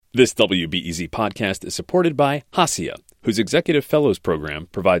This WBEZ podcast is supported by Hacia, whose Executive Fellows Program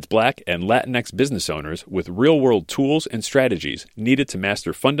provides Black and Latinx business owners with real-world tools and strategies needed to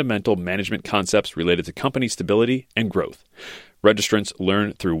master fundamental management concepts related to company stability and growth. Registrants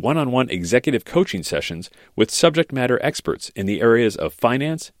learn through one-on-one executive coaching sessions with subject matter experts in the areas of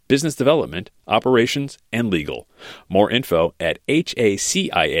finance, business development, operations, and legal. More info at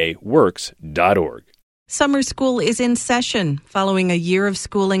haciaworks.org. Summer school is in session. Following a year of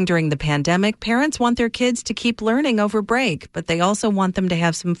schooling during the pandemic, parents want their kids to keep learning over break, but they also want them to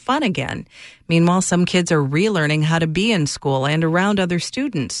have some fun again. Meanwhile, some kids are relearning how to be in school and around other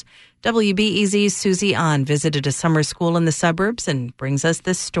students. WBEZ's Susie An visited a summer school in the suburbs and brings us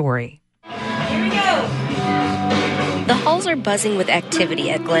this story. Here we go. The halls are buzzing with activity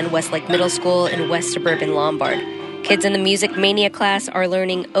at Glen Westlake Middle School in West Suburban Lombard. Kids in the Music Mania class are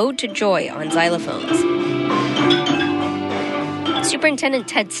learning Ode to Joy on xylophones. Superintendent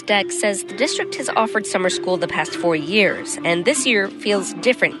Ted Steck says the district has offered summer school the past 4 years, and this year feels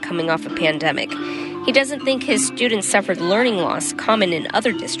different coming off a pandemic. He doesn't think his students suffered learning loss common in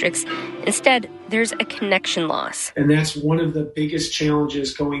other districts. Instead, there's a connection loss. And that's one of the biggest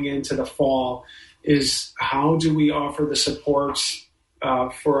challenges going into the fall is how do we offer the supports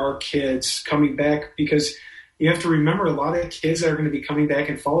for our kids coming back, because you have to remember a lot of kids that are going to be coming back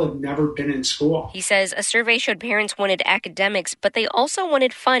in fall have never been in school. He says a survey showed parents wanted academics, but they also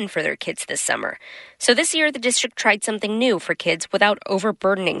wanted fun for their kids this summer. So this year, the district tried something new for kids without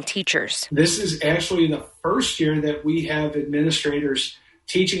overburdening teachers. This is actually the first year that we have administrators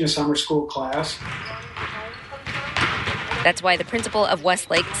teaching a summer school class. That's why the principal of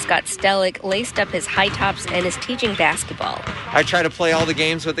Westlake, Scott Stellick, laced up his high tops and is teaching basketball. I try to play all the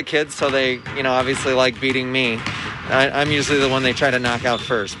games with the kids so they, obviously like beating me. I'm usually the one they try to knock out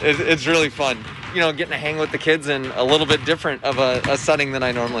first. It's really fun, getting to hang with the kids in a little bit different of a setting than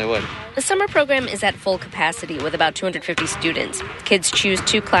I normally would. The summer program is at full capacity with about 250 students. Kids choose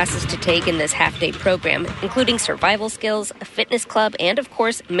 2 classes to take in this half-day program, including survival skills, a fitness club, and, of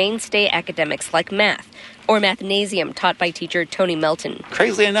course, mainstay academics like math, or mathnasium taught by teacher Tony Melton.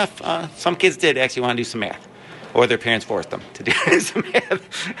 Crazily enough, some kids did actually want to do some math, or their parents forced them to do some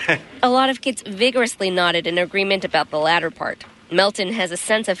math. A lot of kids vigorously nodded in agreement about the latter part. Melton has a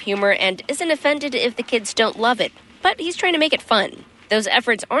sense of humor and isn't offended if the kids don't love it, but he's trying to make it fun. Those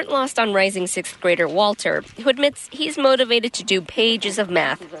efforts aren't lost on rising 6th grader Walter, who admits he's motivated to do pages of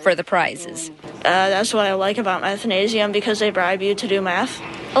math for the prizes. That's what I like about mathnasium, because they bribe you to do math.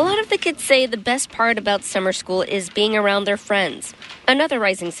 A lot of the kids say the best part about summer school is being around their friends. Another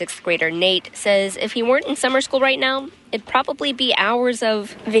rising 6th grader, Nate, says if he weren't in summer school right now, it'd probably be hours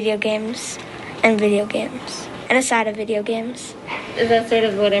of video games and a side of video games. Is that sort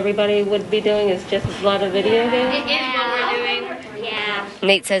of what everybody would be doing, is just a lot of video games? It is what we're doing. Yeah.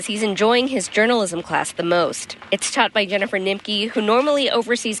 Nate says he's enjoying his journalism class the most. It's taught by Jennifer Nimke, who normally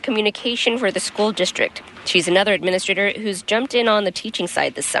oversees communication for the school district. She's another administrator who's jumped in on the teaching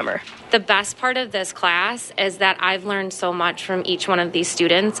side this summer. The best part of this class is that I've learned so much from each one of these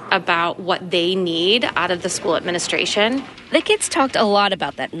students about what they need out of the school administration. The kids talked a lot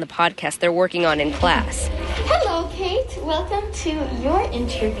about that in the podcast they're working on in class. Hello, Kate. Welcome to your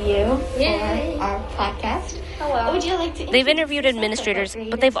interview for our podcast. Hello. Would you like to? They've interviewed administrators,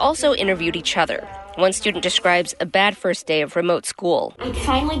 but they've also interviewed each other. One student describes a bad first day of remote school. I'd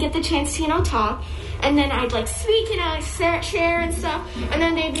finally get the chance to, talk, and then I'd, speak, share and stuff, and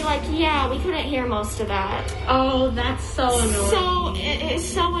then they'd be like, yeah, we couldn't hear most of that. Oh, that's so annoying. So, it's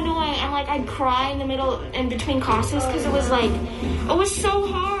so annoying, and, I'd cry in between classes, because it was so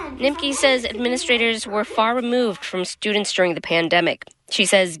hard. Nimke says administrators were far removed from students during the pandemic. She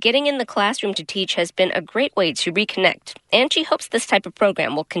says getting in the classroom to teach has been a great way to reconnect, and she hopes this type of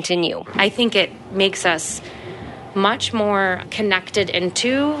program will continue. I think it makes us much more connected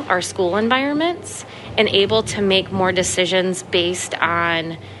into our school environments and able to make more decisions based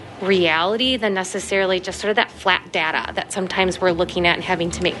on reality than necessarily just sort of that flat data that sometimes we're looking at and having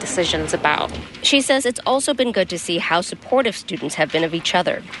to make decisions about. She says it's also been good to see how supportive students have been of each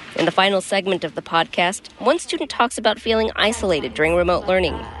other. In the final segment of the podcast, one student talks about feeling isolated during remote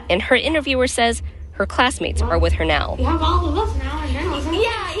learning, and her interviewer says her classmates are with her now. You have all of us now in journalism. Yeah,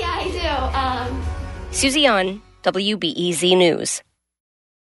 I do. Susie An, WBEZ News.